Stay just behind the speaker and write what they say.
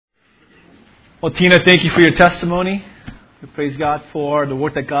Well, Tina, thank you for your testimony. We praise God for the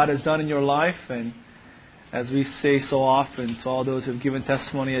work that God has done in your life. And as we say so often to all those who have given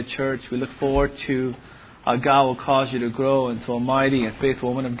testimony at church, we look forward to how God will cause you to grow into a mighty and faithful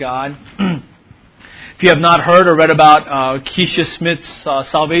woman of God. If you have not heard or read about Keisha Smith's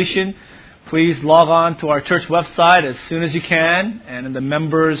salvation, please log on to our church website as soon as you can. And in the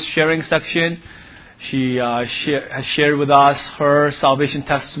members sharing section, she has shared with us her salvation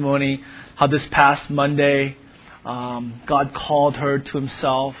testimony, how this past Monday God called her to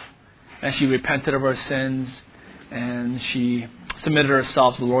Himself and she repented of her sins and she submitted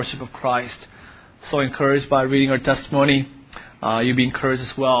herself to the Lordship of Christ. So encouraged by reading her testimony. You'll be encouraged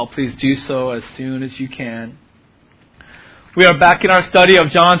as well. Please do so as soon as you can. We are back in our study of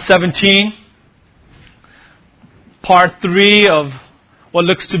John 17, part 3 of what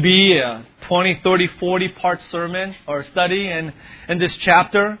looks to be a 20, 30, 40 part sermon or study in this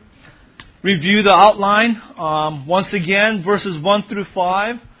chapter. Review the outline. Once again, verses 1 through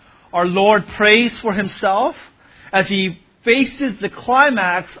 5. Our Lord prays for Himself as He faces the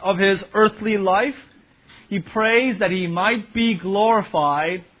climax of His earthly life. He prays that He might be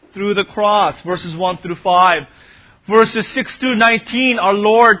glorified through the cross. Verses 1 through 5. Verses 6 through 19, our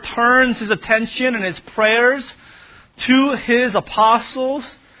Lord turns His attention and His prayers to His apostles,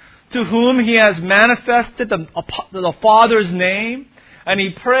 to whom He has manifested the Father's name. And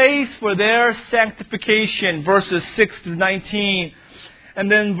He prays for their sanctification, verses 6 through 19. And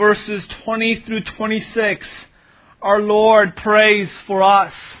then verses 20 through 26, our Lord prays for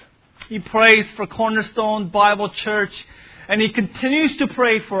us. He prays for Cornerstone Bible Church. And He continues to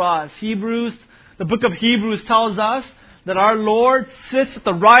pray for us. The book of Hebrews tells us that our Lord sits at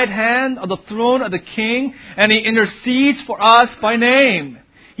the right hand of the throne of the King. And He intercedes for us by name.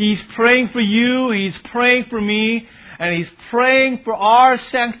 He's praying for you. He's praying for me. And He's praying for our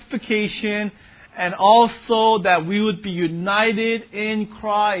sanctification and also that we would be united in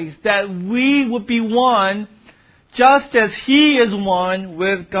Christ. That we would be one just as He is one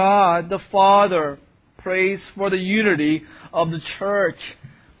with God the Father. Praise for the unity of the church.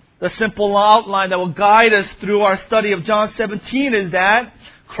 The simple outline that will guide us through our study of John 17 is that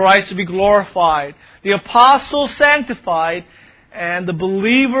Christ will be glorified, the apostles sanctified, and the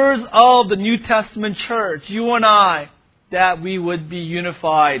believers of the New Testament church, you and I, that we would be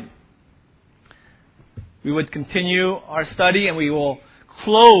unified. We would continue our study and we will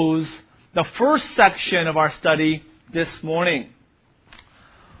close the first section of our study this morning.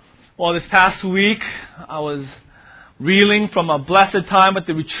 Well, this past week I was reeling from a blessed time at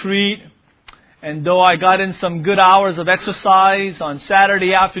the retreat. And though I got in some good hours of exercise on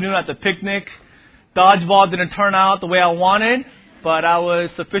Saturday afternoon at the picnic, dodgeball didn't turn out the way I wanted. But I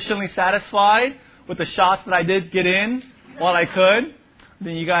was sufficiently satisfied with the shots that I did get in while I could.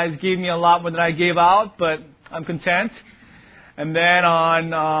 Then you guys gave me a lot more than I gave out, but I'm content. And then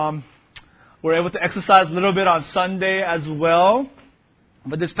we're able to exercise a little bit on Sunday as well.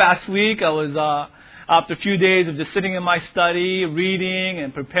 But this past week, I was after a few days of just sitting in my study, reading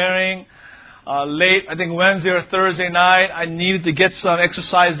and preparing. Late, I think Wednesday or Thursday night, I needed to get some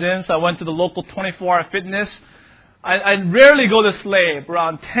exercise in, so I went to the local 24-hour fitness. I rarely go this late.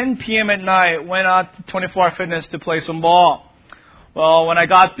 Around 10 p.m. at night, went out to 24-hour fitness to play some ball. Well, when I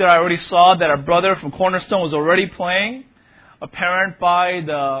got there, I already saw that our brother from Cornerstone was already playing. Apparent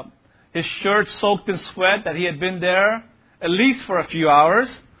by his shirt soaked in sweat that he had been there at least for a few hours.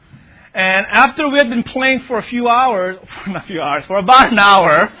 And after we had been playing for for about an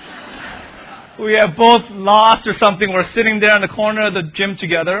hour, we had both lost or something. We're sitting there in the corner of the gym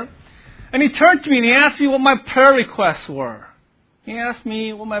together. And he turned to me and he asked me what my prayer requests were. And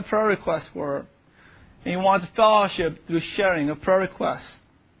he wanted fellowship through sharing of prayer requests.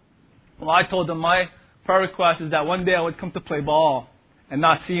 Well, I told him my prayer request is that one day I would come to play ball and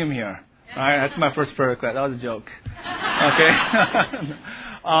not see him here. All right, that's my first prayer request. That was a joke. Okay.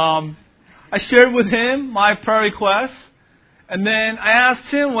 I shared with him my prayer requests. And then I asked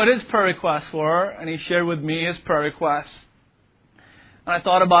him what his prayer requests were. And he shared with me his prayer requests. And I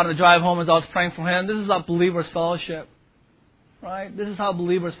thought about it on the drive home as I was praying for him. This is how believers fellowship. Right? This is how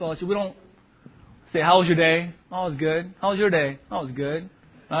believers fellowship. We don't say, how was your day? Oh, it was good. How was your day? Oh, it was good.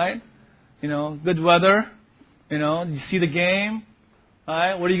 Right? Good weather. Did you see the game?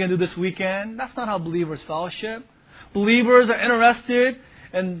 Right? What are you going to do this weekend? That's not how believers fellowship. Believers are interested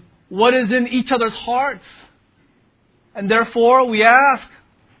in what is in each other's hearts. And therefore, we ask,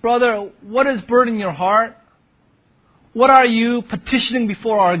 brother, what is burdening your heart? What are you petitioning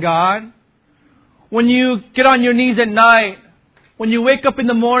before our God? When you get on your knees at night, when you wake up in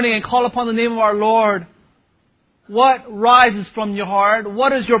the morning and call upon the name of our Lord, What rises from your heart?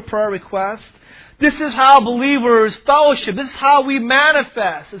 What is your prayer request? This is how believers fellowship. This is how we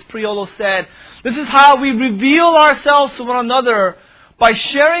manifest, as Priolo said. This is how we reveal ourselves to one another, by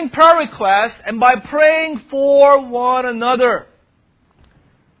sharing prayer requests and by praying for one another.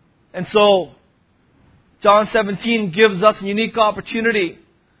 And so, John 17 gives us a unique opportunity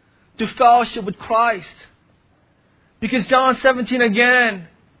to fellowship with Christ. Because John 17 again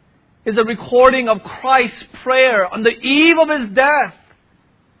is a recording of Christ's prayer on the eve of His death.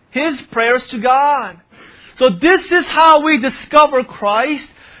 His prayers to God. So this is how we discover Christ.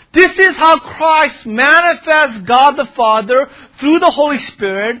 This is how Christ manifests God the Father through the Holy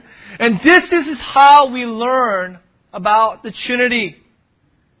Spirit. And this is how we learn about the Trinity.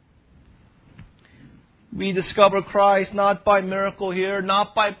 We discover Christ not by miracle here,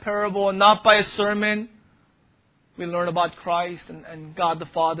 not by parable, and not by a sermon. We learn about Christ and God the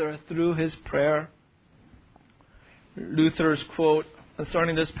Father through His prayer. Luther's quote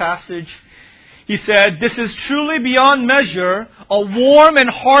concerning this passage, he said, "This is truly beyond measure a warm and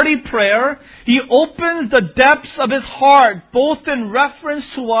hearty prayer. He opens the depths of His heart, both in reference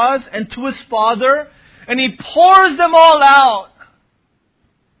to us and to His Father, and He pours them all out."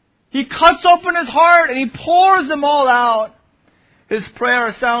 He cuts open His heart and He pours them all out. His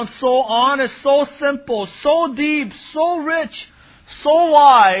prayer sounds so honest, so simple, so deep, so rich, so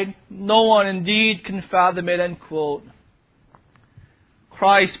wide, no one indeed can fathom it, end quote.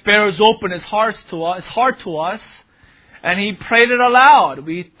 Christ bears open His heart to us, and He prayed it aloud.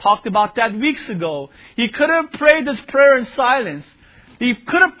 We talked about that weeks ago. He could have prayed this prayer in silence. He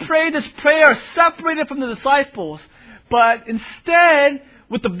could have prayed this prayer separated from the disciples. But instead,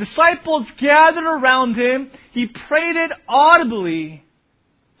 with the disciples gathered around Him, He prayed it audibly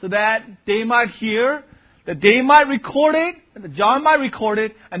so that they might hear, that they might record it, that John might record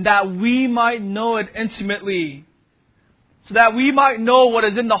it, and that we might know it intimately. So that we might know what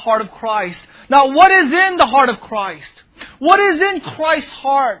is in the heart of Christ. Now, what is in the heart of Christ? What is in Christ's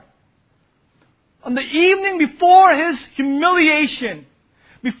heart? On the evening before His humiliation,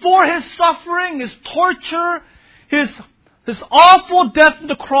 before His suffering, His torture, His awful death on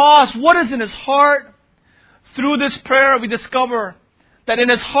the cross, what is in His heart? Through this prayer, we discover that in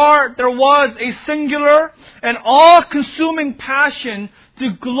His heart there was a singular and all-consuming passion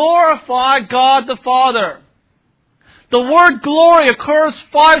to glorify God the Father. The word glory occurs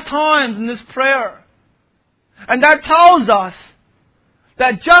 5 times in this prayer. And that tells us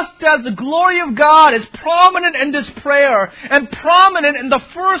that just as the glory of God is prominent in this prayer and prominent in the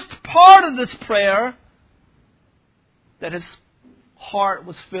first part of this prayer, that His heart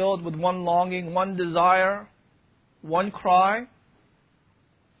was filled with one longing, one desire, one cry,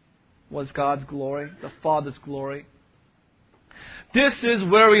 was God's glory, the Father's glory. This is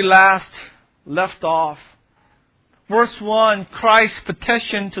where we last left off. Verse 1, Christ's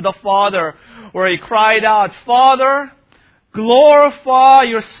petition to the Father, where He cried out, "Father, glorify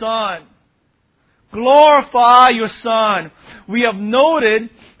Your Son. Glorify Your Son." We have noted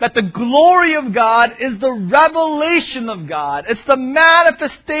that the glory of God is the revelation of God. It's the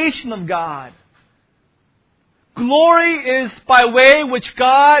manifestation of God. Glory is by way which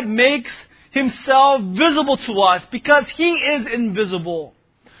God makes Himself visible to us because He is invisible.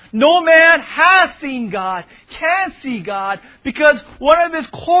 No man has seen God, can see God, because one of His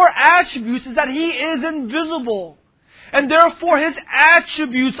core attributes is that He is invisible. And therefore His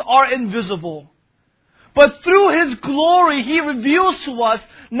attributes are invisible. But through His glory, He reveals to us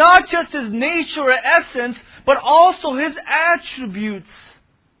not just His nature or essence, but also His attributes.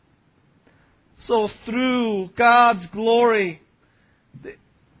 So through God's glory, the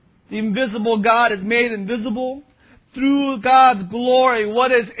invisible God is made invisible. Through God's glory,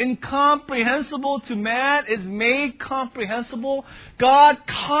 what is incomprehensible to man is made comprehensible. God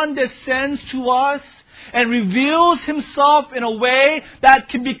condescends to us and reveals Himself in a way that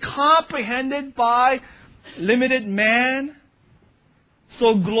can be comprehended by limited man.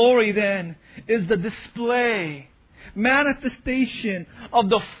 So glory then is the display, manifestation of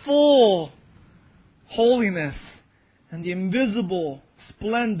the full holiness and the invisible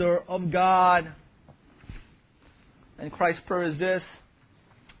splendor of God. And Christ's prayer is this: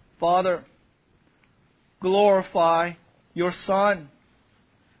 Father, glorify Your Son.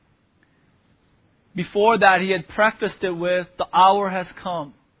 Before that, He had prefaced it with, the hour has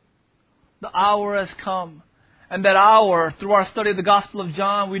come. The hour has come. And that hour, through our study of the Gospel of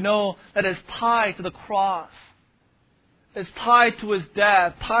John, we know that it's tied to the cross. It's tied to His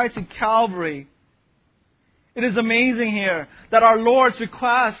death, tied to Calvary. It is amazing here that our Lord's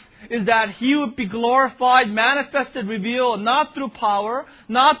request is that He would be glorified, manifested, revealed, not through power,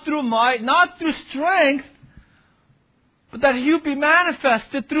 not through might, not through strength, but that He would be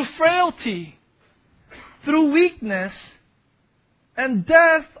manifested through frailty, through weakness, and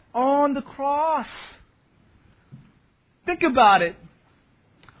death on the cross. Think about it.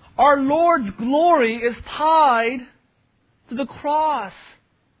 Our Lord's glory is tied to the cross.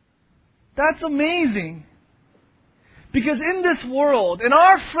 That's amazing. Because in this world, in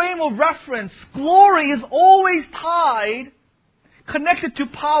our frame of reference, glory is always tied, connected to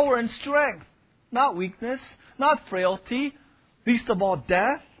power and strength. Not weakness, not frailty, least of all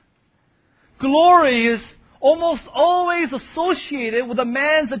death. Glory is almost always associated with a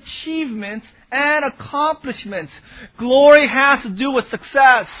man's achievements and accomplishments. Glory has to do with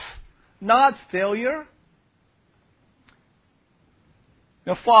success, not failure.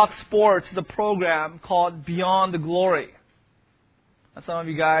 Fox Sports is a program called Beyond the Glory. Some of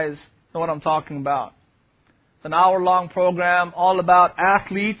you guys know what I'm talking about. It's an hour-long program all about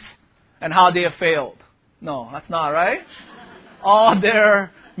athletes and how they have failed. No, that's not right. All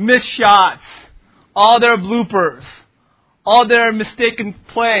their missed shots, all their bloopers, all their mistaken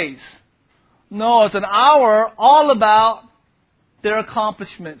plays. No, it's an hour all about their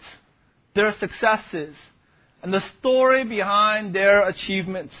accomplishments, their successes, and the story behind their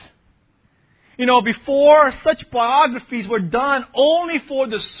achievements. Before, such biographies were done only for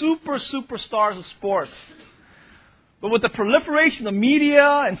the superstars of sports. But with the proliferation of media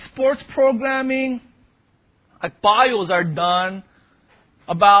and sports programming, bios are done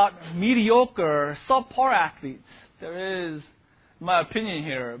about mediocre, subpar athletes. There is, in my opinion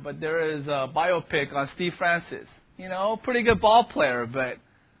here, but there is a biopic on Steve Francis. Pretty good ball player, but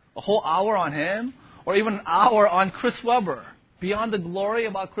a whole hour on him, or even an hour on Chris Webber. Beyond the Glory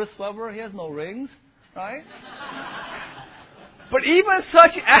about Chris Webber, he has no rings, right? But even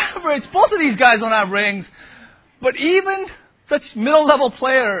such average, both of these guys don't have rings, but even such middle-level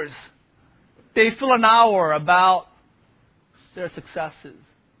players, they fill an hour about their successes,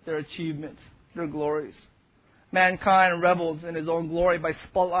 their achievements, their glories. Mankind revels in his own glory by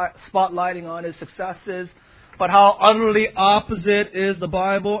spotlighting on his successes, but how utterly opposite is the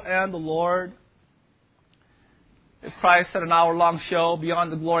Bible and the Lord. If Christ had an hour-long show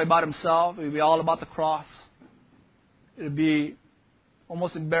Beyond the Glory about Himself, it would be all about the cross. It would be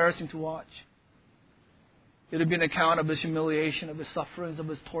almost embarrassing to watch. It would be an account of His humiliation, of His sufferings, of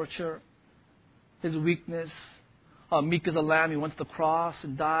His torture, His weakness. How meek as a lamb He went to the cross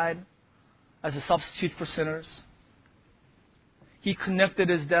and died as a substitute for sinners. He connected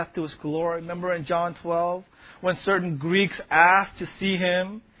His death to His glory. Remember in John 12, when certain Greeks asked to see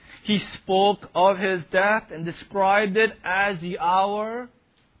Him, He spoke of His death and described it as the hour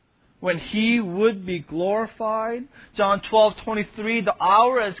when He would be glorified. John 12:23, the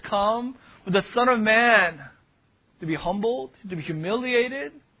hour has come for the Son of Man to be humbled, to be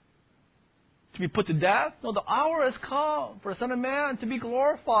humiliated, to be put to death. No, the hour has come for the Son of Man to be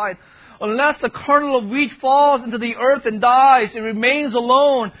glorified. Unless the kernel of wheat falls into the earth and dies, it remains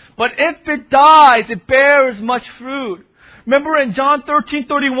alone. But if it dies, it bears much fruit. Remember in John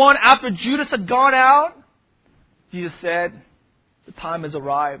 13:31, after Judas had gone out, Jesus said, the time has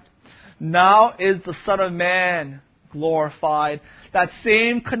arrived. Now is the Son of Man glorified. That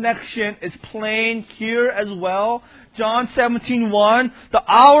same connection is plain here as well. John 17:1, the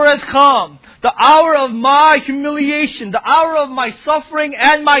hour has come. The hour of my humiliation. The hour of my suffering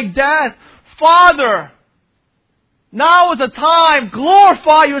and my death. Father, now is the time.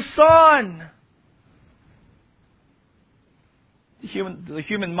 Glorify your Son. The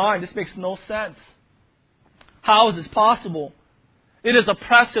human mind, this makes no sense. How is this possible? It is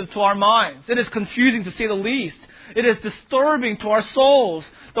oppressive to our minds. It is confusing to say the least. It is disturbing to our souls.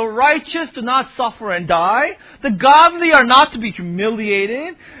 The righteous do not suffer and die. The godly are not to be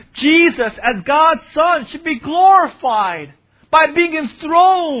humiliated. Jesus, as God's Son, should be glorified by being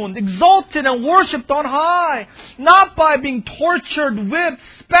enthroned, exalted, and worshipped on high. Not by being tortured, whipped,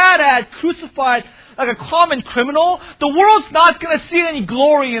 spat at, crucified like a common criminal. The world's not going to see any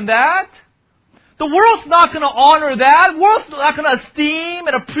glory in that. The world's not going to honor that. The world's not going to esteem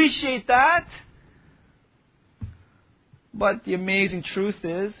and appreciate that. But the amazing truth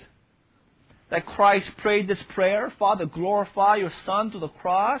is that Christ prayed this prayer, Father, glorify your Son to the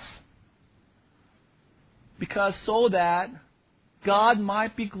cross, because so that God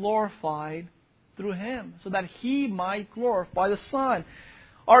might be glorified through Him, so that He might glorify the Son.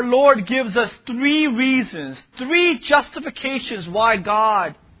 Our Lord gives us three reasons, three justifications why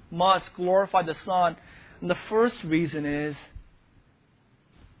God must glorify the Son. And the first reason is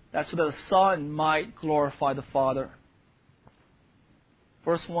that so that the Son might glorify the Father.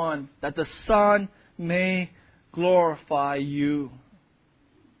 Verse 1, that the Son may glorify you.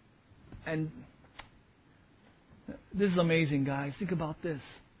 And This is amazing, guys. Think about this.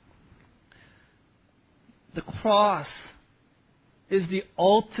 The cross is the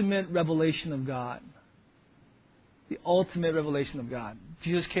ultimate revelation of God. The ultimate revelation of God.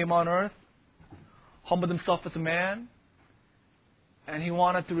 Jesus came on earth, humbled himself as a man, and he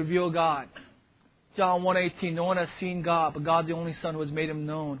wanted to reveal God. John 1:18, no one has seen God, but God the only Son who has made him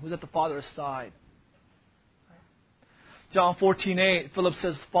known, who's at the Father's side. John 14:8, Philip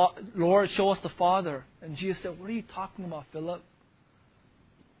says, Lord, show us the Father. And Jesus said, what are you talking about, Philip?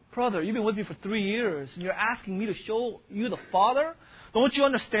 Brother, you've been with me for 3 years, and you're asking me to show you the Father? Don't you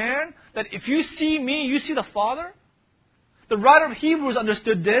understand that if you see me, you see the Father? The writer of Hebrews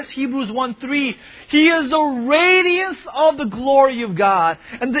understood this. Hebrews 1:3. He is the radiance of the glory of God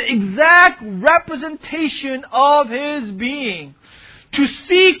and the exact representation of His being. To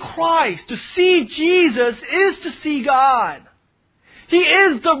see Christ, to see Jesus, is to see God. He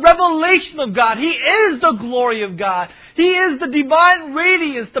is the revelation of God. He is the glory of God. He is the divine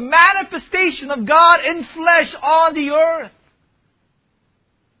radiance, the manifestation of God in flesh on the earth.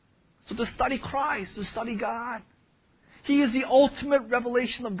 So to study Christ, to study God. He is the ultimate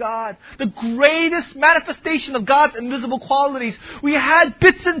revelation of God. The greatest manifestation of God's invisible qualities. We had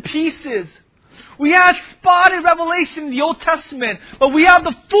bits and pieces. We had spotty revelation in the Old Testament. But we have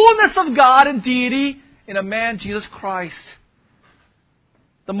the fullness of God and deity in a man, Jesus Christ.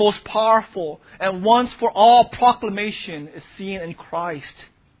 The most powerful and once for all proclamation is seen in Christ.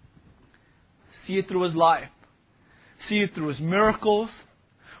 See it through His life. See it through His miracles.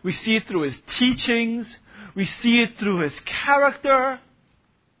 We see it through His teachings. We see it through His character.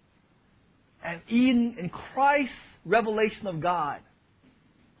 And even in Christ's revelation of God,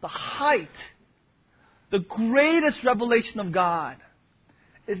 the height, the greatest revelation of God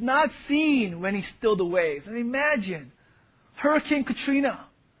is not seen when He stilled the waves. And imagine, Hurricane Katrina,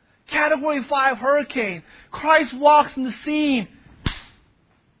 Category 5 hurricane. Christ walks in the scene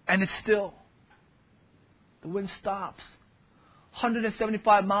and it's still. The wind stops.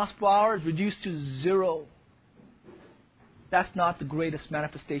 175 miles per hour is reduced to 0. That's not the greatest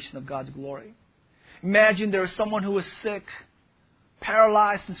manifestation of God's glory. Imagine there is someone who is sick,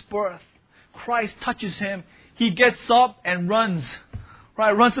 paralyzed since birth. Christ touches him. He gets up and runs.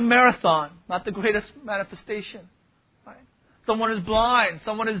 Right? Runs a marathon. Not the greatest manifestation. Right? Someone is blind.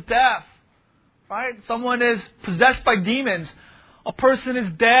 Someone is deaf. Right? Someone is possessed by demons. A person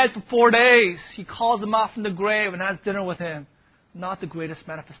is dead for 4 days. He calls him out from the grave and has dinner with him. Not the greatest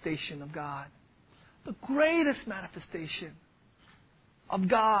manifestation of God. The greatest manifestation of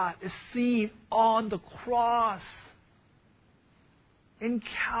God is seen on the cross. In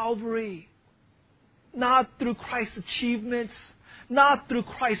Calvary. Not through Christ's achievements. Not through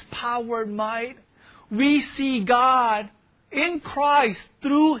Christ's power and might. We see God in Christ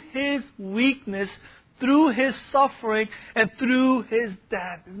through His weakness, through His suffering, and through His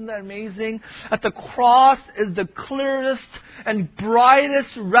death. Isn't that amazing? That the cross is the clearest and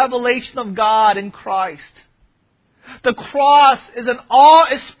brightest revelation of God in Christ. The cross is an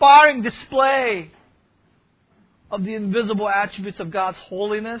awe-inspiring display of the invisible attributes of God's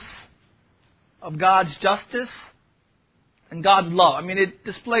holiness, of God's justice, and God's love. I mean, it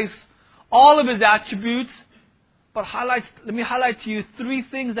displays all of His attributes, but let me highlight to you 3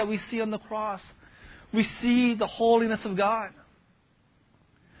 things that we see on the cross. We see the holiness of God.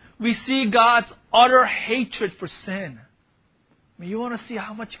 We see God's utter hatred for sin. I mean, you want to see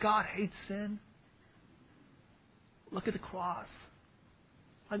how much God hates sin? Look at the cross.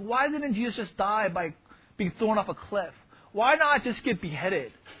 Like, why didn't Jesus just die by being thrown off a cliff? Why not just get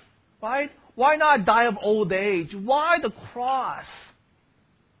beheaded? Right? Why not die of old age? Why the cross?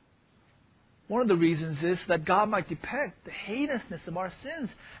 One of the reasons is that God might depict the heinousness of our sins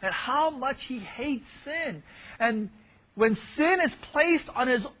and how much He hates sin. And when sin is placed on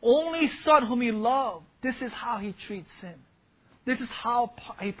His only Son whom He loved, this is how He treats sin. This is how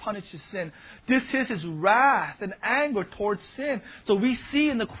He punishes sin. This is His wrath and anger towards sin. So we see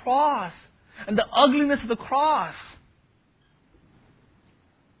in the cross and the ugliness of the cross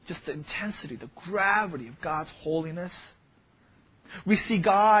just the intensity, the gravity of God's holiness. We see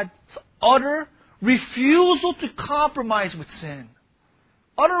God's utter refusal to compromise with sin.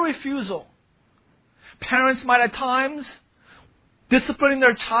 Utter refusal. Parents might at times discipline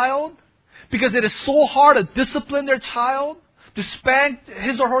their child because it is so hard to discipline their child, to spank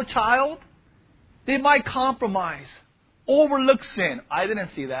his or her child. They might compromise, overlook sin. I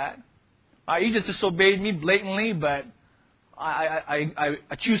didn't see that. You just disobeyed me blatantly, but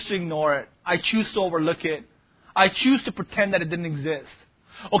I choose to ignore it. I choose to overlook it. I choose to pretend that it didn't exist.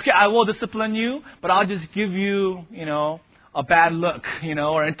 Okay, I will discipline you, but I'll just give you, a bad look,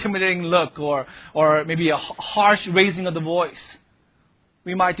 or intimidating look, or maybe a harsh raising of the voice.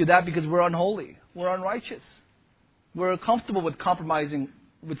 We might do that because we're unholy. We're unrighteous. We're comfortable with compromising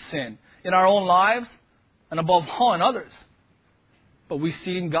with sin in our own lives and above all in others. But we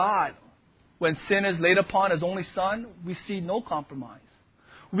see in God, when sin is laid upon His only Son, we see no compromise.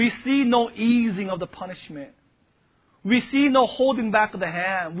 We see no easing of the punishment. We see no holding back of the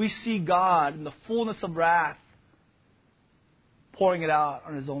hand. We see God in the fullness of wrath pouring it out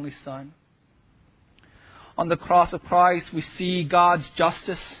on His only Son. On the cross of Christ, we see God's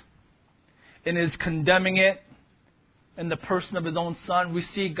justice in His condemning it in the person of His own Son. We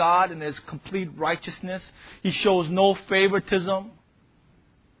see God in His complete righteousness. He shows no favoritism,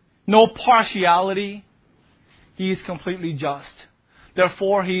 no partiality. He is completely just.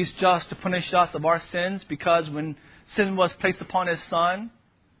 Therefore, He is just to punish us of our sins, because when sin was placed upon His Son,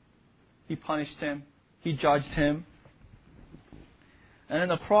 He punished Him. He judged Him. And in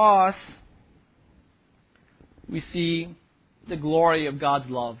the cross, we see the glory of God's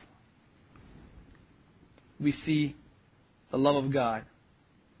love. We see the love of God.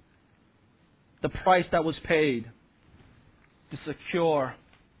 The price that was paid to secure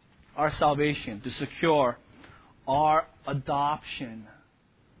our salvation, to secure our adoption.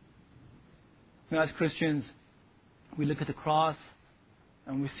 As Christians, we look at the cross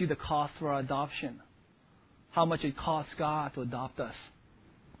and we see the cost for our adoption. How much it costs God to adopt us.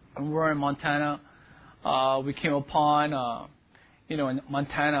 And we're in Montana. We came upon, in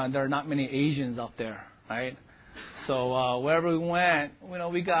Montana, there are not many Asians out there, right? So wherever we went,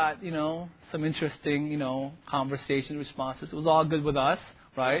 we got, some interesting, conversation responses. It was all good with us,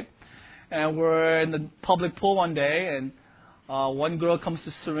 right? And we're in the public pool one day, and one girl comes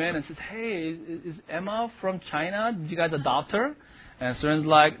to Surin and says, "Hey, is Emma from China? Did you guys adopt her?" And Surin's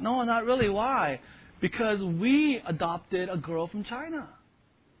like, "No, not really. Why?" "Because we adopted a girl from China."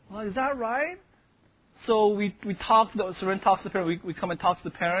 Well, is that right? So we talk. Surin talks to the parents. We come and talk to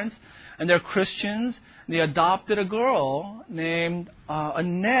the parents, and they're Christians. And they adopted a girl named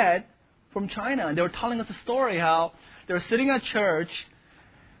Annette from China, and they were telling us a story how they were sitting at church,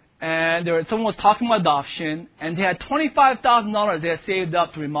 and someone was talking about adoption, and they had $25,000 they had saved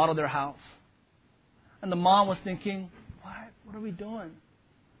up to remodel their house. And the mom was thinking, "What are we doing?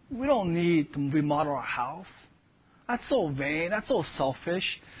 We don't need to remodel our house. That's so vain. That's so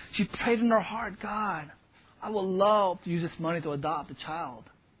selfish." She prayed in her heart, "God, I would love to use this money to adopt a child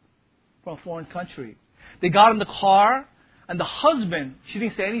from a foreign country." They got in the car, and the husband, she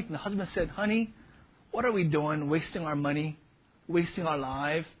didn't say anything. The husband said, "Honey, what are we doing? Wasting our money, wasting our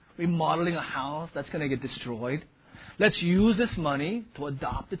lives, remodeling a house that's going to get destroyed. Let's use this money to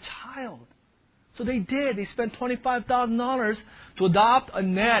adopt a child." So they did. They spent $25,000 to adopt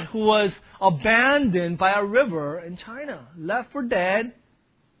Annette, who was abandoned by a river in China, left for dead.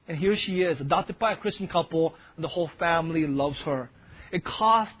 And here she is, adopted by a Christian couple, and the whole family loves her. It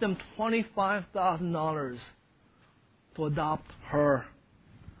cost them $25,000 to adopt her.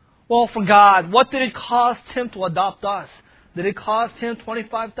 Well, for God, what did it cost Him to adopt us? Did it cost Him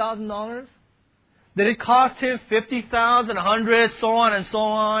 $25,000? Did it cost Him $50,000, $100,000, so on and so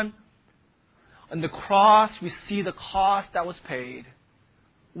on? On the cross, we see the cost that was paid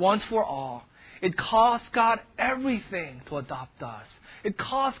once for all. It cost God everything to adopt us. It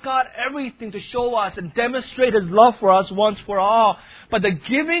cost God everything to show us and demonstrate His love for us once for all. But the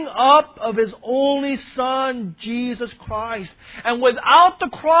giving up of His only Son, Jesus Christ. And without the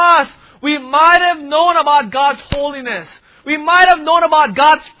cross, we might have known about God's holiness. We might have known about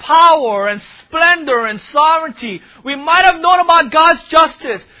God's power and splendor and sovereignty. We might have known about God's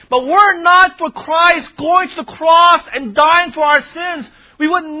justice. But were it not for Christ going to the cross and dying for our sins, we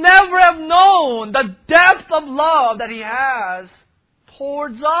would never have known the depth of love that He has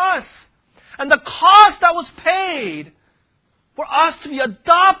towards us. And the cost that was paid for us to be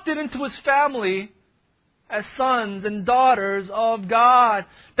adopted into His family as sons and daughters of God.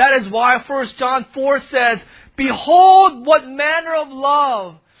 That is why 1 John 4 says, "Behold what manner of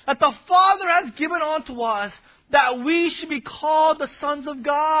love that the Father has given unto us, that we should be called the sons of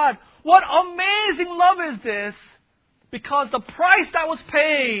God." What amazing love is this? Because the price that was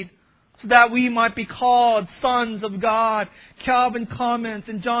paid so that we might be called sons of God. Calvin comments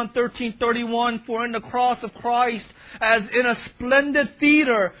in John 13:31, "For in the cross of Christ, as in a splendid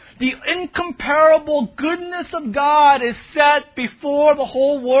theater, the incomparable goodness of God is set before the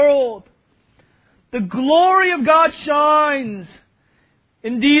whole world. The glory of God shines,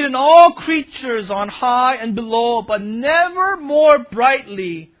 indeed, in all creatures on high and below, but never more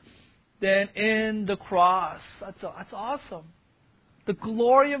brightly than in the cross." That's awesome. The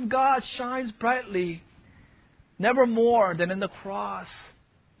glory of God shines brightly, Never more than in the cross.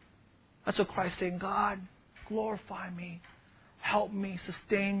 That's what Christ is saying. God, glorify me. Help me,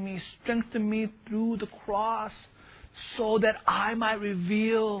 sustain me, strengthen me through the cross so that I might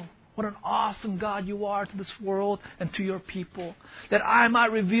reveal what an awesome God you are to this world and to your people. That I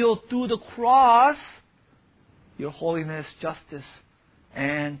might reveal through the cross your holiness, justice,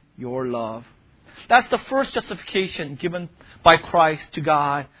 and your love. That's the first justification given by Christ to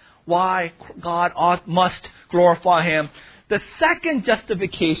God. Why God must glorify Him. The second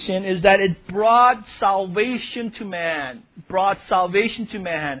justification is that it brought salvation to man. Brought salvation to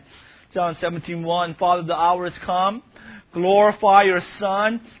man. John 17:1, Father, the hour has come. Glorify your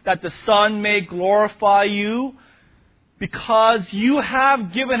Son, that the Son may glorify you, because you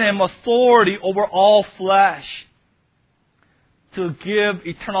have given Him authority over all flesh, to give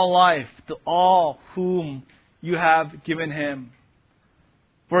eternal life to all whom you have given Him.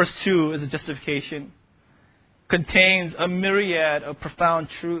 Verse 2 is a justification. Contains a myriad of profound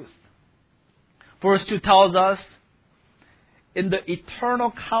truth. Verse 2 tells us, in the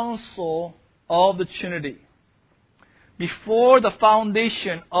eternal counsel of the Trinity, before the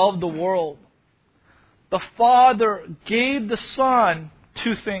foundation of the world, the Father gave the Son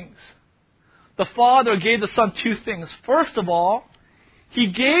two things. The Father gave the Son two things. First of all, He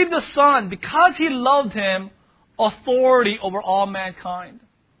gave the Son, because He loved Him, authority over all mankind.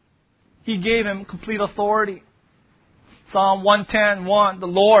 He gave Him complete authority. Psalm 110:1, the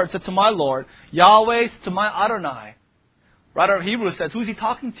Lord said to my Lord, Yahweh said to my Adonai. Writer Hebrews says, who is He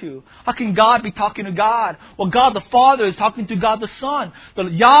talking to? How can God be talking to God? Well, God the Father is talking to God the Son. The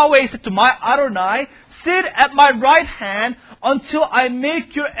Yahweh said to my Adonai, sit at my right hand until I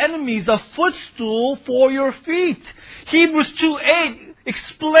make your enemies a footstool for your feet. Hebrews 2:8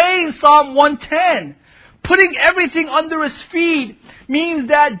 explains Psalm 110. Putting everything under His feet means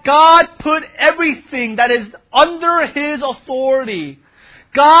that God put everything that is under His authority.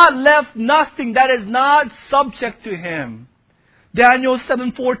 God left nothing that is not subject to Him. Daniel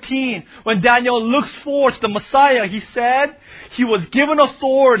 7:14, when Daniel looks forward to the Messiah, he said, He was given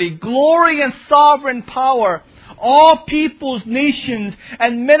authority, glory and sovereign power. All peoples, nations,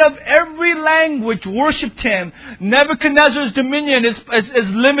 and men of every language worshipped Him. Nebuchadnezzar's dominion is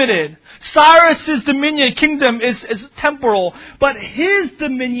limited. Cyrus's kingdom is temporal. But his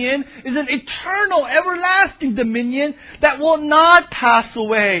dominion is an eternal, everlasting dominion that will not pass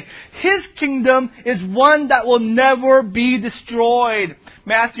away. His kingdom is one that will never be destroyed.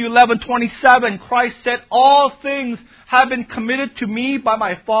 Matthew 11:27, Christ said, all things have been committed to me by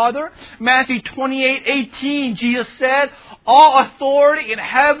my Father. Matthew 28:18, Jesus said, all authority in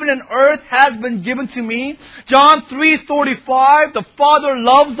heaven and earth has been given to me. John 3:35, the Father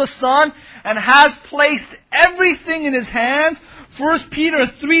loves the Son and has placed everything in His hands. 1 Peter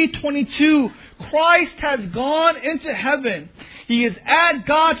 3:22, Christ has gone into heaven. He is at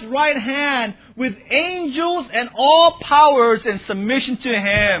God's right hand with angels and all powers in submission to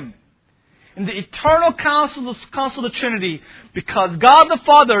Him. In the eternal counsel of the Trinity, because God the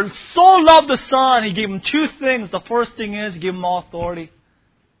Father so loved the Son, He gave Him two things. The first thing is, He gave Him all authority.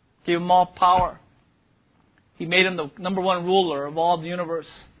 He gave Him all power. He made Him the number one ruler of all the universe.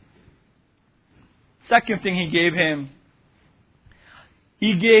 Second thing He gave Him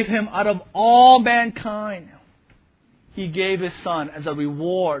out of all mankind, He gave His Son as a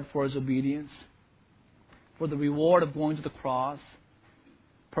reward for His obedience, for the reward of going to the cross.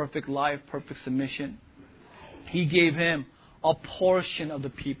 Perfect life, perfect submission. He gave Him a portion of the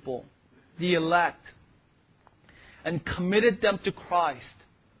people, the elect, and committed them to Christ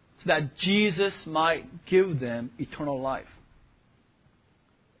so that Jesus might give them eternal life.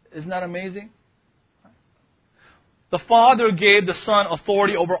 Isn't that amazing? The Father gave the Son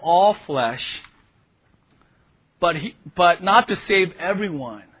authority over all flesh, but not to save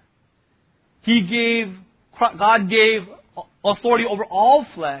everyone. God gave authority over all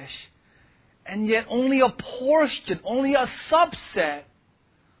flesh, and yet only a portion, only a subset,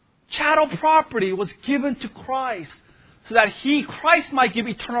 chattel property was given to Christ so that Christ might give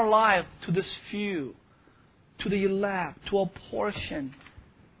eternal life to this few, to the elect, to a portion.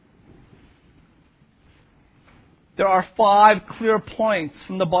 There are 5 clear points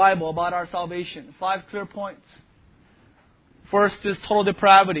from the Bible about our salvation. 5 clear points. First is total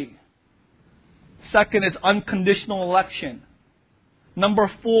depravity. Second is unconditional election.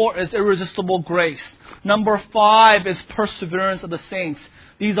 Number 4 is irresistible grace. Number 5 is perseverance of the saints.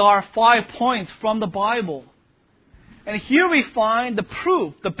 These are 5 points from the Bible. And here we find the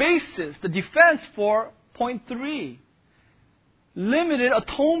proof, the basis, the defense for point 3. Limited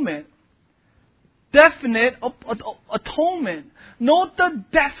atonement. definite atonement. Note the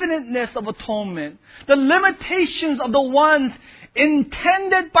definiteness of atonement. The limitations of the ones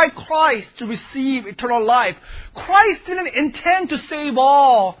intended by Christ to receive eternal life. Christ didn't intend to save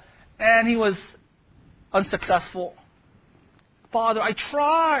all, and He was unsuccessful. Father, I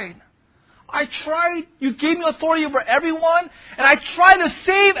tried. You gave me authority over everyone, and I tried to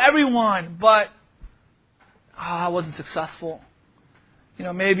save everyone, but I wasn't successful.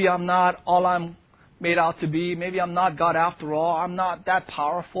 Maybe I'm not all I'm made out to be. Maybe I'm not God after all. I'm not that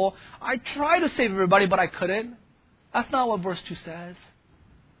powerful. I tried to save everybody, but I couldn't. That's not what verse 2 says.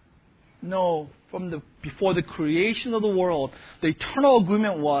 No, before the creation of the world, the eternal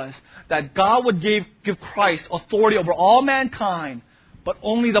agreement was that God would give Christ authority over all mankind, but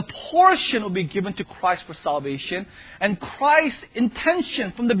only the portion would be given to Christ for salvation. And Christ's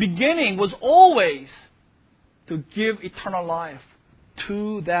intention from the beginning was always to give eternal life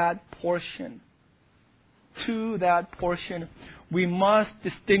to that portion. To that portion. We must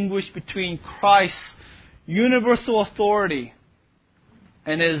distinguish between Christ's universal authority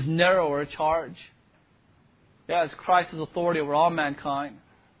and His narrower charge. Yes, Christ has authority over all mankind.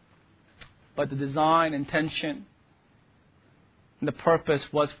 But the design, intention, and the purpose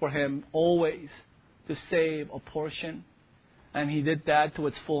was for Him always to save a portion. And He did that to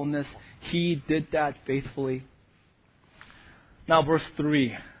its fullness. He did that faithfully. Now verse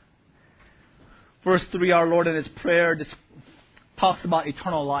 3. Verse 3, our Lord in His prayer talks about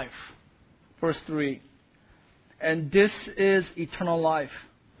eternal life. Verse 3. And this is eternal life,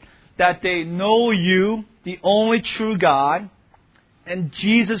 that they know You, the only true God, and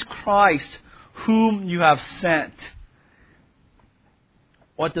Jesus Christ, whom You have sent.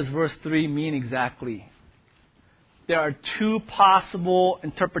 What does verse 3 mean exactly? There are two possible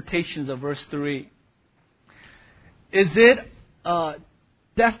interpretations of verse 3. Is it a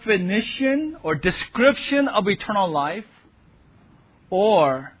definition or description of eternal life?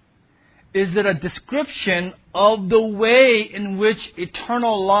 Or is it a description of the way in which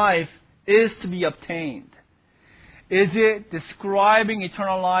eternal life is to be obtained? Is it describing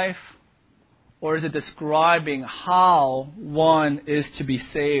eternal life? Or is it describing how one is to be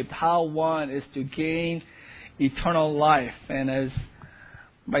saved? How one is to gain eternal life? And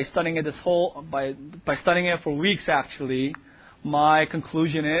by studying it by studying it for weeks actually, my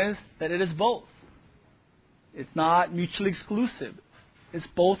conclusion is that it is both. It's not mutually exclusive. It's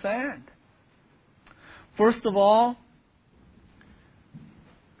both and. First of all,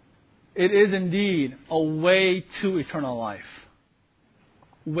 it is indeed a way to eternal life.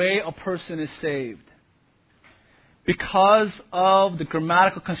 Way a person is saved. Because of the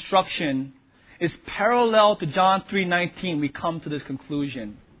grammatical construction is parallel to John 3:19, we come to this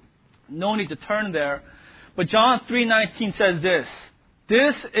conclusion. No need to turn there, but John 3:19 says this: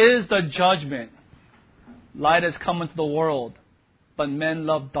 This is the judgment. Light has come into the world, but men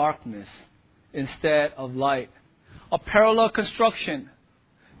love darkness instead of light. A parallel construction.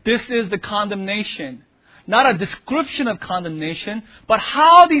 This is the condemnation. Not a description of condemnation, but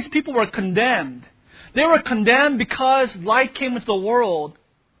how these people were condemned. They were condemned because light came into the world,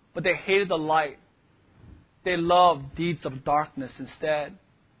 but they hated the light. They loved deeds of darkness instead.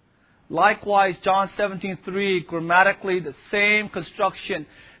 Likewise, John 17:3, grammatically the same construction.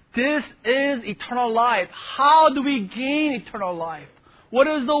 This is eternal life. How do we gain eternal life? What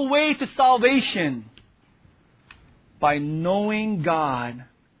is the way to salvation? By knowing God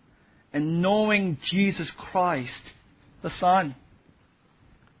and knowing Jesus Christ, the Son.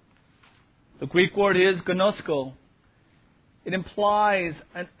 The Greek word is gnosko. It implies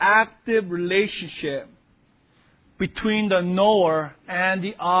an active relationship between the knower and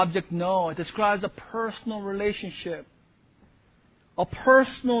the object known. It describes a personal relationship, a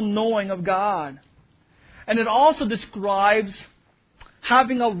personal knowing of God. And it also describes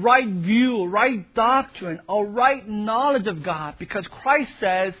having a right view, right doctrine, a right knowledge of God. Because Christ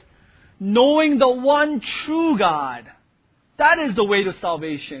says, knowing the one true God, that is the way to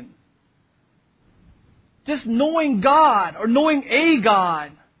salvation. Just knowing God or knowing a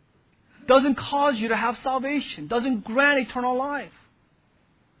God doesn't cause you to have salvation, doesn't grant eternal life.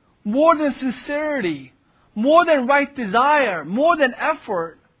 More than sincerity, more than right desire, more than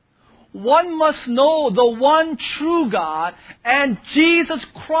effort, one must know the one true God and Jesus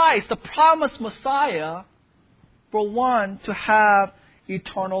Christ, the promised Messiah, for one to have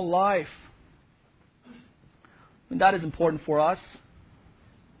eternal life. And that is important for us.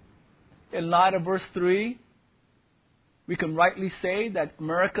 In light of verse 3, we can rightly say that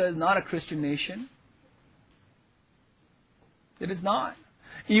America is not a Christian nation. It is not.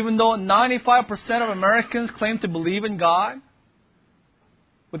 Even though 95% of Americans claim to believe in God,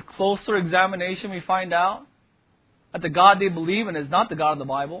 with closer examination, we find out that the God they believe in is not the God of the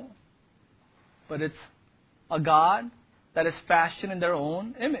Bible, but it's a God that is fashioned in their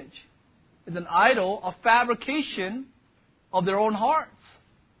own image. It's an idol, a fabrication of their own hearts.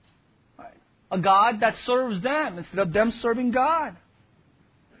 Right? A God that serves them instead of them serving God.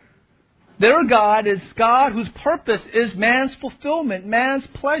 Their God is God whose purpose is man's fulfillment, man's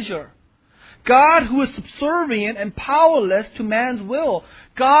pleasure. God who is subservient and powerless to man's will.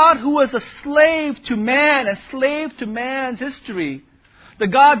 God who is a slave to man and slave to man's history. The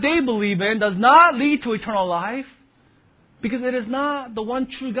God they believe in does not lead to eternal life because it is not the one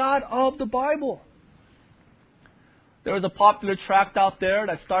true God of the Bible. There is a popular tract out there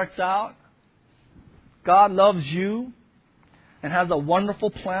that starts out, God loves you and has a wonderful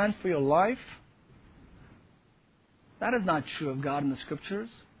plan for your life. That is not true of God in the Scriptures.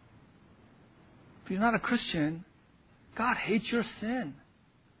 If you're not a Christian, God hates your sin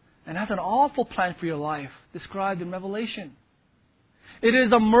and has an awful plan for your life described in Revelation. It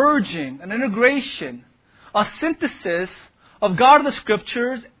is a merging, an integration, a synthesis of God of the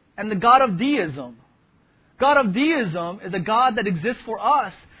Scriptures and the God of deism. God of deism is a God that exists for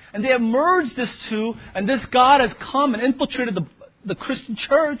us. And they have merged this two, and this God has come and infiltrated the Christian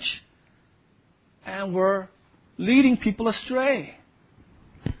church, and we're leading people astray.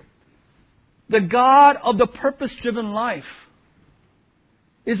 The God of the purpose-driven life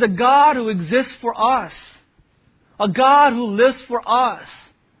is a God who exists for us, a God who lives for us,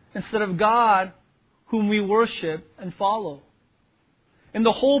 instead of God whom we worship and follow. In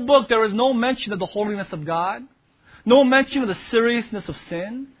the whole book, there is no mention of the holiness of God, no mention of the seriousness of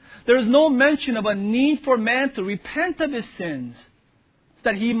sin. There is no mention of a need for man to repent of his sins,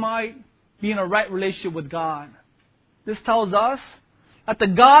 that he might be in a right relationship with God. This tells us that the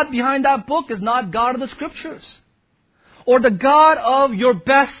God behind that book is not God of the Scriptures, or the God of your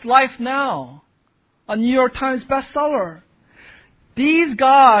best life now, a New York Times bestseller. These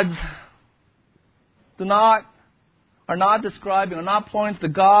gods are not describing, are not pointing to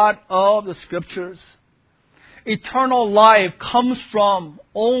the God of the Scriptures. Eternal life comes from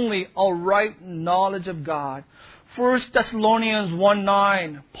only a right knowledge of God. 1 Thessalonians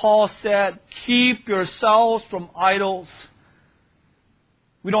 1:9, Paul said, keep yourselves from idols.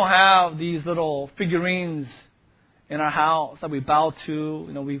 We don't have these little figurines in our house that we bow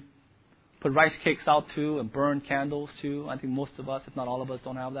to. We put rice cakes out to and burn candles to. I think most of us, if not all of us,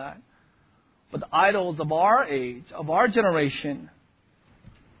 don't have that. But the idols of our age, of our generation,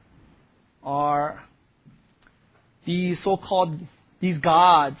 are these these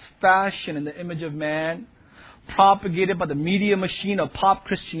gods fashioned in the image of man, propagated by the media machine of pop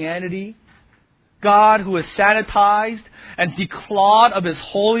Christianity. God who is sanitized and declawed of His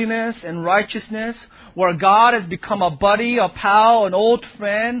holiness and righteousness, where God has become a buddy, a pal, an old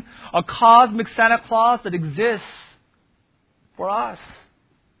friend, a cosmic Santa Claus that exists for us,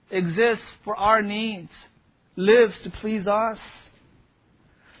 exists for our needs, lives to please us.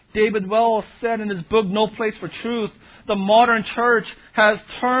 David Wells said in his book, No Place for Truth, the modern church has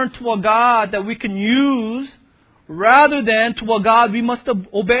turned to a God that we can use rather than to a God we must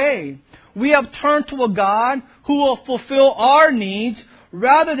obey. We have turned to a God who will fulfill our needs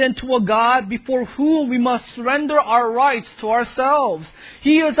rather than to a God before whom we must surrender our rights to ourselves.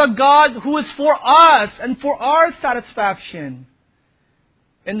 He is a God who is for us and for our satisfaction.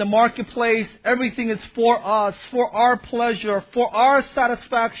 In the marketplace, everything is for us, for our pleasure, for our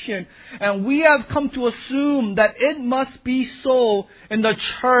satisfaction. And we have come to assume that it must be so in the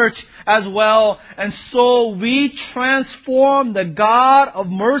church as well. And so we transform the God of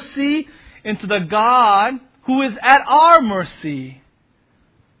mercy into the God who is at our mercy.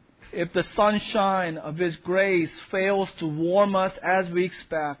 If the sunshine of His grace fails to warm us as we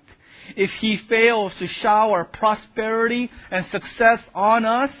expect, if He fails to shower prosperity and success on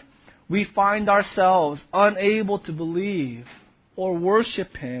us, we find ourselves unable to believe or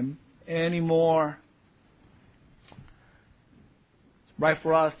worship Him anymore. It's right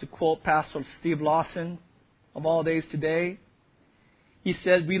for us to quote Pastor Steve Lawson of All Days Today. He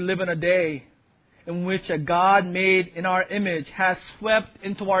said, we live in a day in which a God made in our image has swept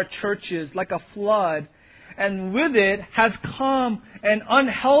into our churches like a flood, and with it has come an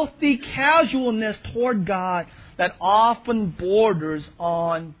unhealthy casualness toward God that often borders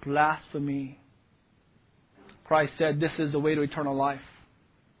on blasphemy. Christ said this is the way to eternal life.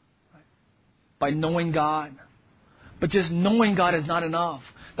 By knowing God. But just knowing God is not enough.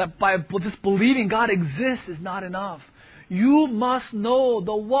 That by just believing God exists is not enough. You must know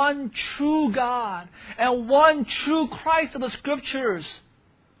the one true God and one true Christ of the Scriptures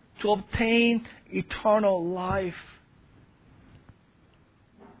to obtain eternal life.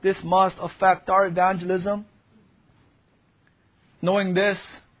 this must affect our evangelism. Knowing this,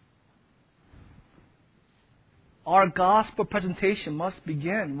 our gospel presentation must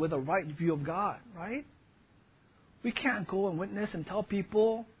begin with a right view of God, right? We can't go and witness and tell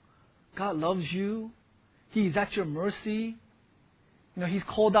people God loves you. He's at your mercy. He's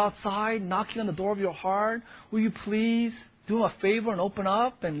cold outside, knocking on the door of your heart. Will you please do him a favor and open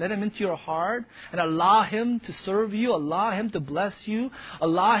up and let him into your heart and allow him to serve you, allow him to bless you,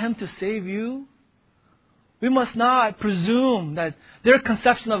 allow him to save you? We must not presume that their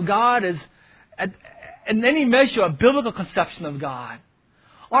conception of God is in any measure a biblical conception of God.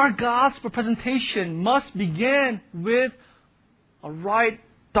 Our gospel presentation must begin with a right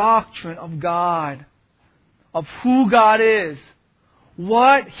doctrine of God, of who God is,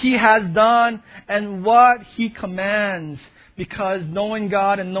 what He has done, and what He commands. Because knowing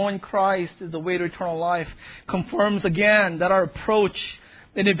God and knowing Christ is the way to eternal life. Confirms again that our approach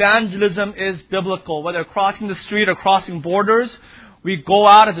in evangelism is biblical. Whether crossing the street or crossing borders, we go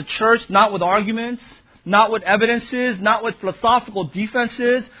out as a church not with arguments, not with evidences, not with philosophical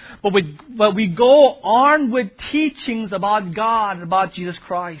defenses, but we go armed with teachings about God and about Jesus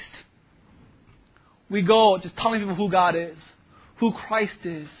Christ. We go just telling people who God is, who Christ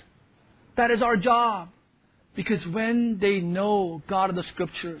is. That is our job. Because when they know God of the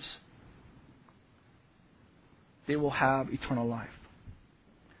Scriptures, they will have eternal life.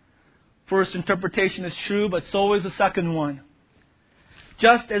 First interpretation is true, but so is the second one.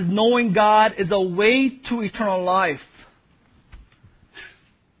 Just as knowing God is a way to eternal life,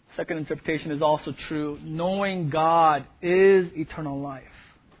 second interpretation is also true. Knowing God is eternal life.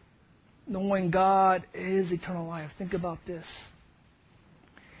 Knowing God is eternal life. Think about this.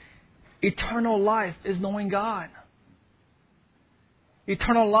 Eternal life is knowing God.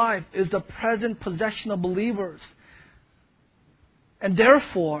 Eternal life is the present possession of believers. And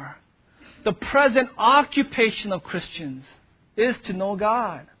therefore, the present occupation of Christians is to know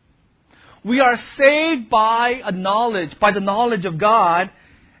God. We are saved by the knowledge of God,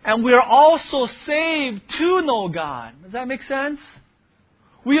 and we are also saved to know God. Does that make sense?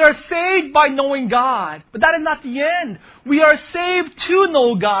 We are saved by knowing God, but that is not the end. We are saved to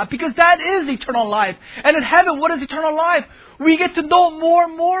know God, because that is eternal life. And in heaven, what is eternal life? We get to know more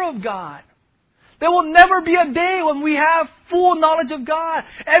and more of God. There will never be a day when we have full knowledge of God.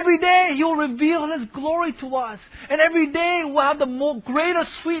 Every day He will reveal His glory to us. And every day we'll have the greater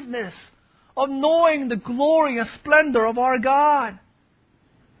sweetness of knowing the glory and splendor of our God.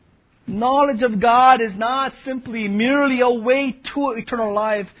 Knowledge of God is not simply merely a way to eternal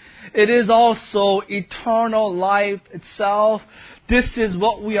life. It is also eternal life itself. This is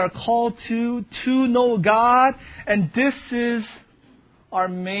what we are called to know God. And this is our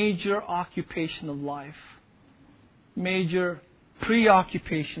major occupation of life. Major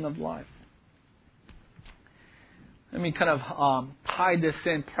preoccupation of life. Let me kind of tie this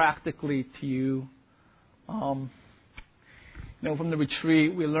in practically to you. From the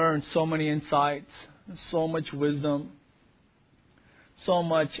retreat, we learned so many insights, so much wisdom, so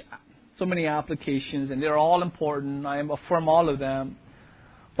many applications, and they're all important. I affirm all of them.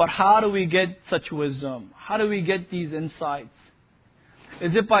 But how do we get such wisdom? How do we get these insights?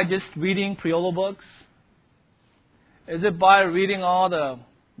 Is it by just reading Priolo books? Is it by reading all the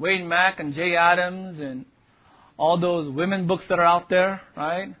Wayne Mack and Jay Adams and all those women books that are out there,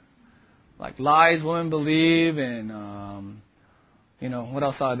 right? Like Lies Women Believe and what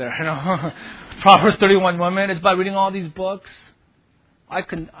else are there? Proverbs 31 Women. It's by reading all these books. I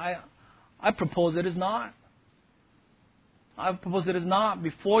propose it is not. I propose it is not.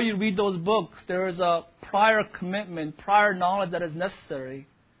 Before you read those books, there is a prior commitment, prior knowledge that is necessary.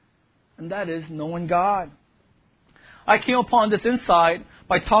 And that is knowing God. I came upon this insight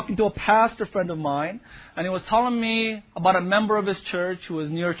by talking to a pastor friend of mine. And he was telling me about a member of his church who was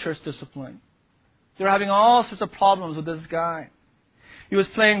near church discipline. They were having all sorts of problems with this guy. He was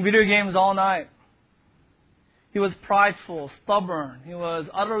playing video games all night. He was prideful, stubborn. He was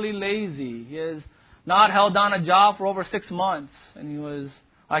utterly lazy. He has not held down a job for over 6 months. And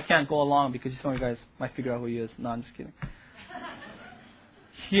I can't go along because some of you guys might figure out who he is. No, I'm just kidding.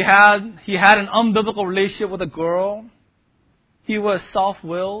 He had an unbiblical relationship with a girl. He was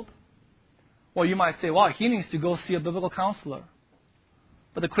self-willed. Well, you might say, he needs to go see a biblical counselor.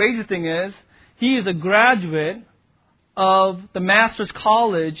 But the crazy thing is, he is a graduate of the Master's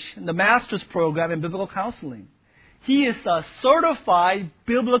College, the Master's Program in Biblical Counseling. He is a certified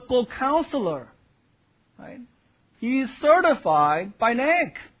biblical counselor. Right? He is certified by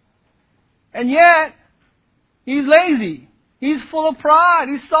NANC. And yet, he's lazy. He's full of pride.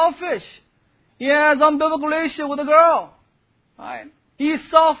 He's selfish. He has unbiblical relationship with a girl. Right? He is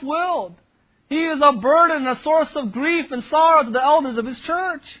self-willed. He is a burden, a source of grief and sorrow to the elders of His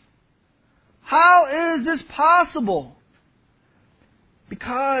church. How is this possible?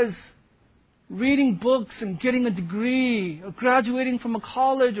 Because reading books and getting a degree or graduating from a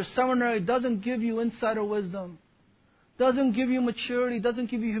college or seminary doesn't give you insight or wisdom. Doesn't give you maturity.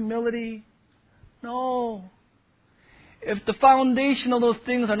 Doesn't give you humility. No. If the foundation of those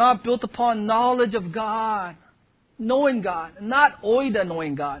things are not built upon knowledge of God, knowing God, not oida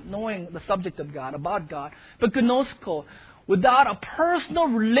knowing God, knowing the subject of God, about God, but gnosko, without a personal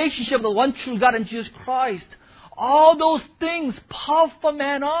relationship with the one true God and Jesus Christ, all those things puff a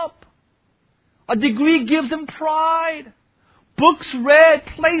man up. A degree gives him pride. Books read,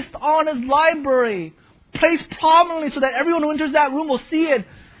 placed on his library, placed prominently so that everyone who enters that room will see it,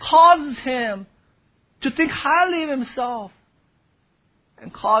 causes him to think highly of himself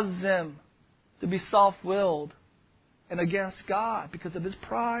and causes him to be self-willed and against God because of his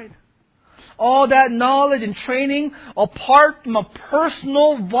pride. All that knowledge and training apart from a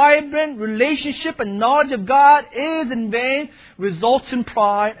personal, vibrant relationship and knowledge of God is in vain, results in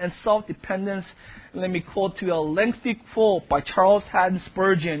pride and self-dependence. Let me quote to you a lengthy quote by Charles Haddon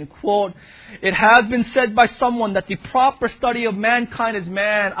Spurgeon. Quote, "It has been said by someone that the proper study of mankind is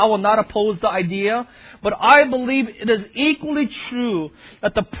man. I will not oppose the idea, but I believe it is equally true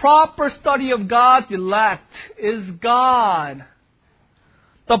that the proper study of God's elect is God.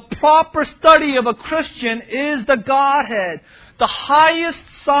 The proper study of a Christian is the Godhead, the highest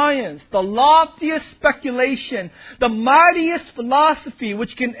science, the loftiest speculation, the mightiest philosophy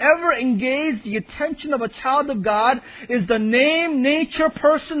which can ever engage the attention of a child of God is the name, nature,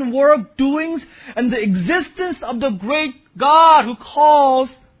 person, work, doings, and the existence of the great God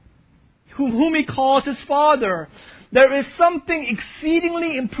whom He calls His Father. There is something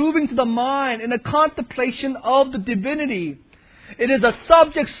exceedingly improving to the mind in a contemplation of the divinity. It is a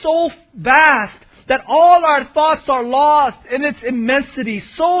subject so vast that all our thoughts are lost in its immensity,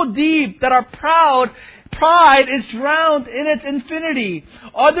 so deep that our pride is drowned in its infinity.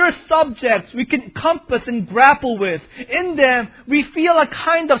 Other subjects we can compass and grapple with. In them we feel a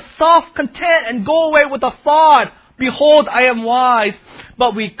kind of self-content and go away with a thought, behold, I am wise.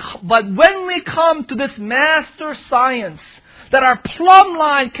 But when we come to this master science, that our plumb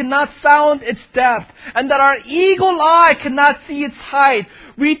line cannot sound its depth, and that our eagle eye cannot see its height,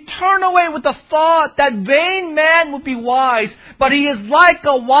 we turn away with the thought that vain man would be wise, but he is like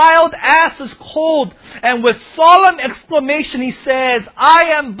a wild ass's colt. And with solemn exclamation he says,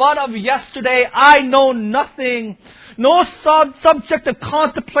 I am but of yesterday, I know nothing. No subject of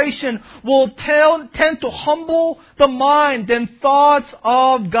contemplation will tend to humble the mind than thoughts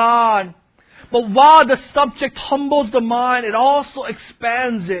of God. But while the subject humbles the mind, it also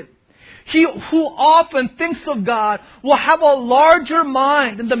expands it. He who often thinks of God will have a larger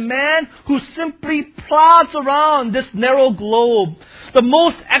mind than the man who simply plods around this narrow globe. The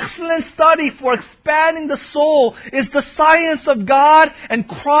most excellent study for expanding the soul is the science of God and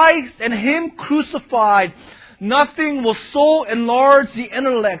Christ and Him crucified. Nothing will so enlarge the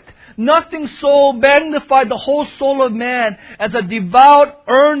intellect, nothing so magnify the whole soul of man as a devout,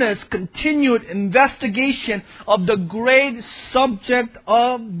 earnest, continued investigation of the great subject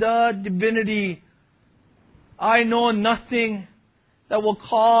of the divinity. I know nothing that will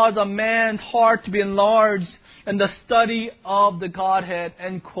cause a man's heart to be enlarged in the study of the Godhead.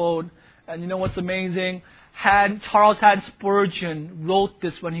 End quote. And you know what's amazing? Charles Haddon Spurgeon wrote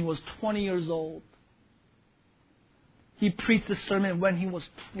this when he was 20 years old. He preached this sermon when he was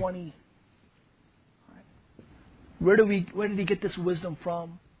 20. Where did he get this wisdom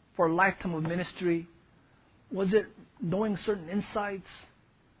from for a lifetime of ministry? Was it knowing certain insights?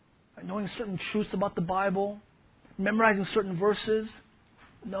 Knowing certain truths about the Bible? Memorizing certain verses?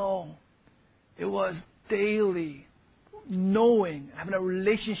 No. It was daily knowing, having a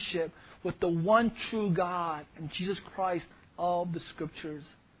relationship with the one true God and Jesus Christ of the Scriptures.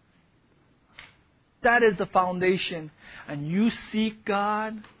 That is the foundation. And you seek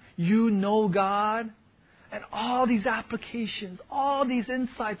God, you know God, and all these applications, all these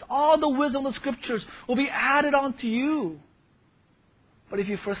insights, all the wisdom of the Scriptures will be added onto you. But if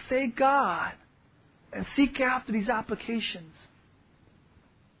you forsake God and seek after these applications,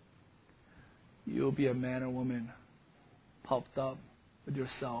 you'll be a man or woman puffed up with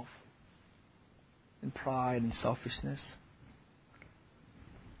yourself in pride and selfishness.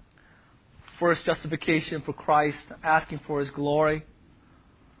 First justification for Christ asking for His glory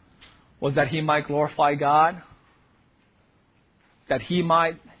was that He might glorify God, that He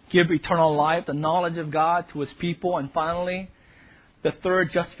might give eternal life, the knowledge of God to His people. And finally, the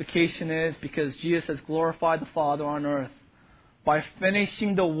third justification is because Jesus has glorified the Father on earth. by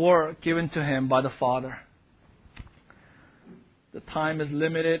finishing the work given to him by the Father. The time is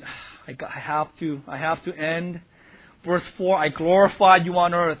limited. I have to end. Verse 4, I glorified you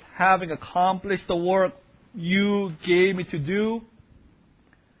on earth, having accomplished the work you gave me to do.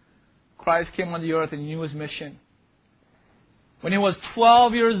 Christ came on the earth and he knew his mission. When he was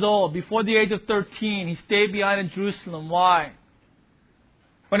 12 years old, before the age of 13, he stayed behind in Jerusalem. Why?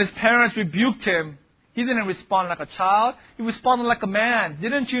 When his parents rebuked him, he didn't respond like a child. He responded like a man.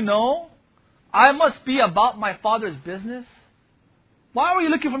 Didn't you know? I must be about my Father's business. Why were you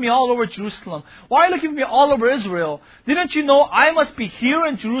looking for me all over Jerusalem? Why are you looking for me all over Israel? Didn't you know I must be here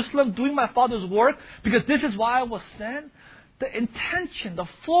in Jerusalem doing my Father's work? Because this is why I was sent. The intention, the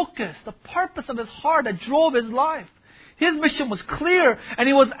focus, the purpose of his heart that drove his life. His mission was clear and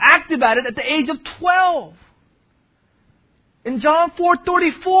he was active at it at the age of 12. In John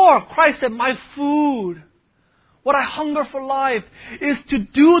 4:34, Christ said, my food, what I hunger for life, is to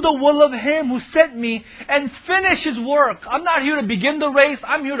do the will of Him who sent me and finish His work. I'm not here to begin the race,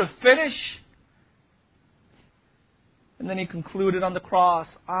 I'm here to finish. And then He concluded on the cross,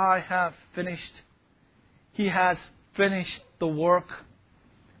 I have finished. He has finished the work.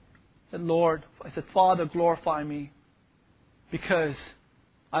 I said, Lord, I said, Father, glorify me because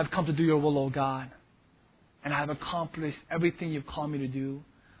I've come to do your will, O God. And I have accomplished everything you've called me to do.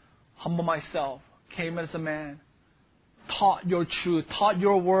 Humble myself, came as a man, taught your truth, taught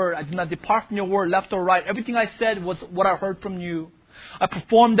your word. I did not depart from your word, left or right. Everything I said was what I heard from you. I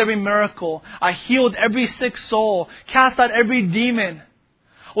performed every miracle. I healed every sick soul, cast out every demon.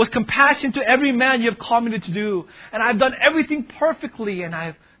 I was compassionate to every man you have called me to do. And I've done everything perfectly. And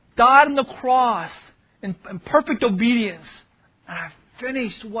I've died on the cross in perfect obedience. And I've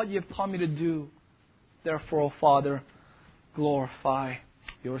finished what you have called me to do. Therefore, O Father, glorify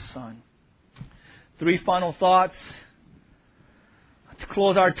your Son. 3 final thoughts. To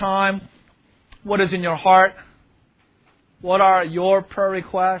close our time, what is in your heart? What are your prayer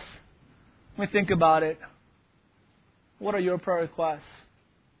requests? Let me think about it. What are your prayer requests?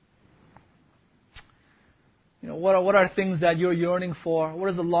 What are things that you're yearning for? What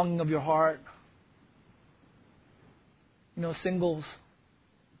is the longing of your heart? Singles,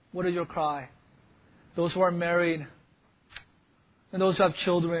 what is your cry? Those who are married and those who have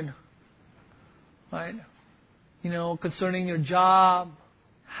children, right? Concerning your job,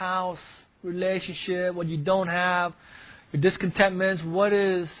 house, relationship, what you don't have, your discontentments, what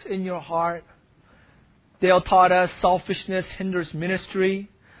is in your heart? Dale taught us selfishness hinders ministry.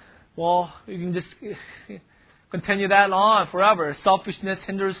 Well, you can just continue that on forever. Selfishness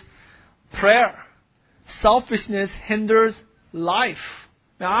hinders prayer. Selfishness hinders life.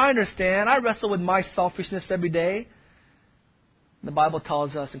 Now, I understand. I wrestle with my selfishness every day. The Bible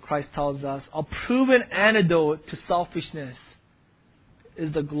tells us and Christ tells us a proven antidote to selfishness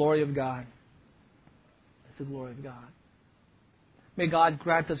is the glory of God. It's the glory of God. May God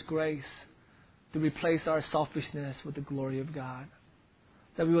grant us grace to replace our selfishness with the glory of God.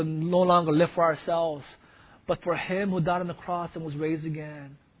 That we will no longer live for ourselves, but for Him who died on the cross and was raised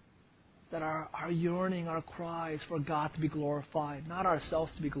again. That our yearning, our cry is for God to be glorified, not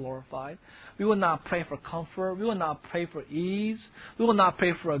ourselves to be glorified. We will not pray for comfort. We will not pray for ease. We will not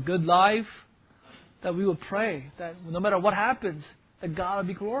pray for a good life. That we will pray that no matter what happens, that God will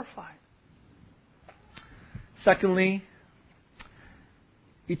be glorified. Secondly,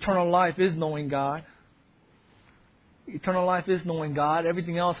 eternal life is knowing God. Eternal life is knowing God.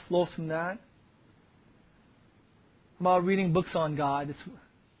 Everything else flows from that. About reading books on God.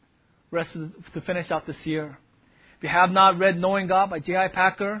 To finish out this year. If you have not read Knowing God by J.I.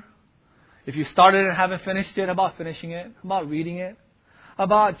 Packer, if you started and haven't finished it, how about finishing it? How about reading it? How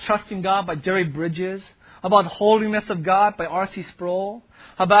about Trusting God by Jerry Bridges? How about Holiness of God by R.C. Sproul?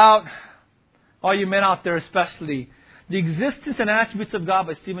 How about, all you men out there especially, The Existence and Attributes of God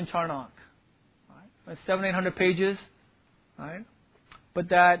by Stephen Charnock. Right? 700-800 pages. Right? Put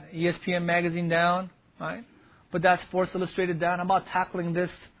that ESPN magazine down. Right? Put that Sports Illustrated down. How about tackling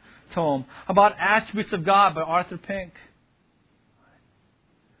this tome? How about Attributes of God by Arthur Pink?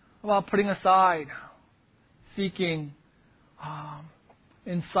 How about putting aside, seeking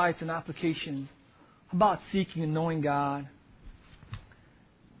insights and applications? How about seeking and knowing God?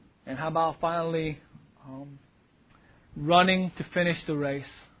 And how about finally running to finish the race?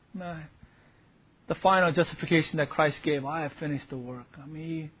 The final justification that Christ gave, I have finished the work. I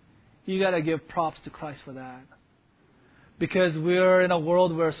mean, you got to give props to Christ for that. Because we're in a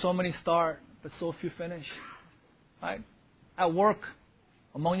world where so many start, but so few finish. Right? At work,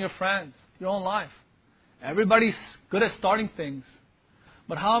 among your friends, your own life. Everybody's good at starting things.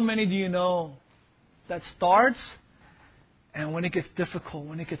 But how many do you know that starts And when it gets difficult,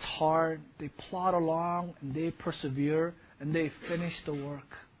 when it gets hard, they plod along and they persevere and they finish the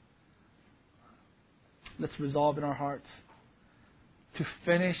work. Let's resolve in our hearts to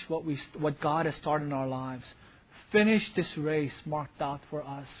finish what God has started in our lives. Finish this race marked out for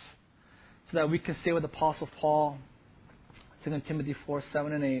us, so that we can say with Apostle Paul, 2 Timothy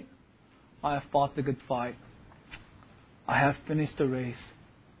 4:7-8, I have fought the good fight. I have finished the race.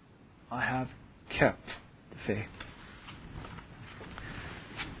 I have kept the faith.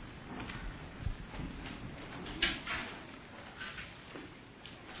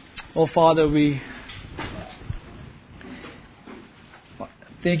 Oh, Father, we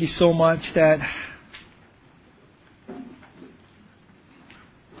thank you so much that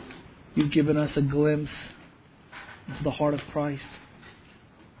you've given us a glimpse into the heart of Christ.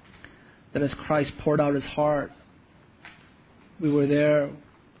 That as Christ poured out His heart, we were there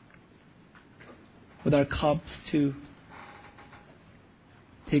with our cups to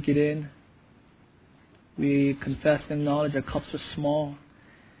take it in. We confess and acknowledge our cups are small.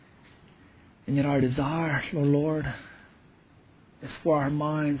 And yet our desire, oh Lord, is for our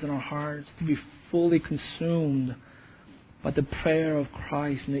minds and our hearts to be fully consumed by the prayer of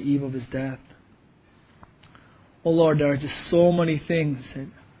Christ in the eve of His death. Oh Lord, there are just so many things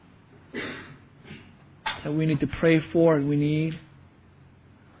that we need to pray for and we need.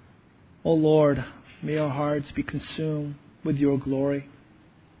 Oh Lord, may our hearts be consumed with Your glory.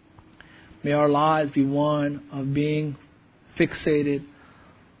 May our lives be one of being fixated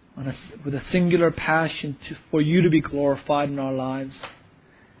with a singular passion for You to be glorified in our lives.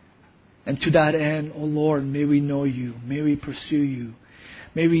 And to that end, oh Lord, may we know You. May we pursue You.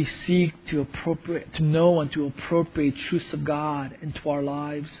 May we seek to know and to appropriate truths of God into our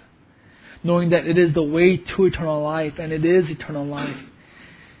lives, knowing that it is the way to eternal life, and it is eternal life.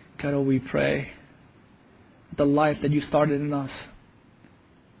 God, oh, we pray the life that You started in us,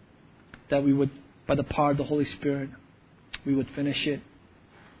 that we would, by the power of the Holy Spirit, we would finish it.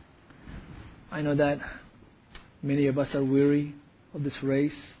 I know that many of us are weary of this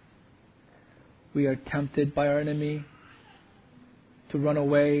race. We are tempted by our enemy to run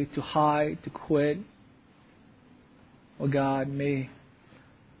away, to hide, to quit. Oh God, may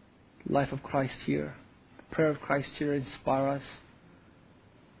the life of Christ here, the prayer of Christ here inspire us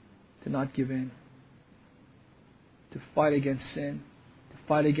to not give in, to fight against sin, to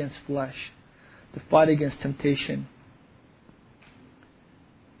fight against flesh, to fight against temptation.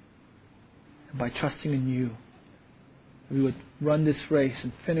 And by trusting in You, we would run this race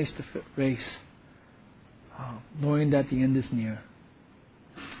and finish the race, knowing that the end is near.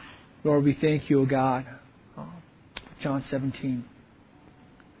 Lord, we thank You, O God, for John 17.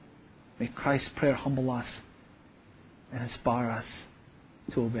 May Christ's prayer humble us and inspire us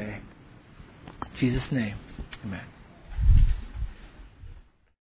to obey. In Jesus' name, amen.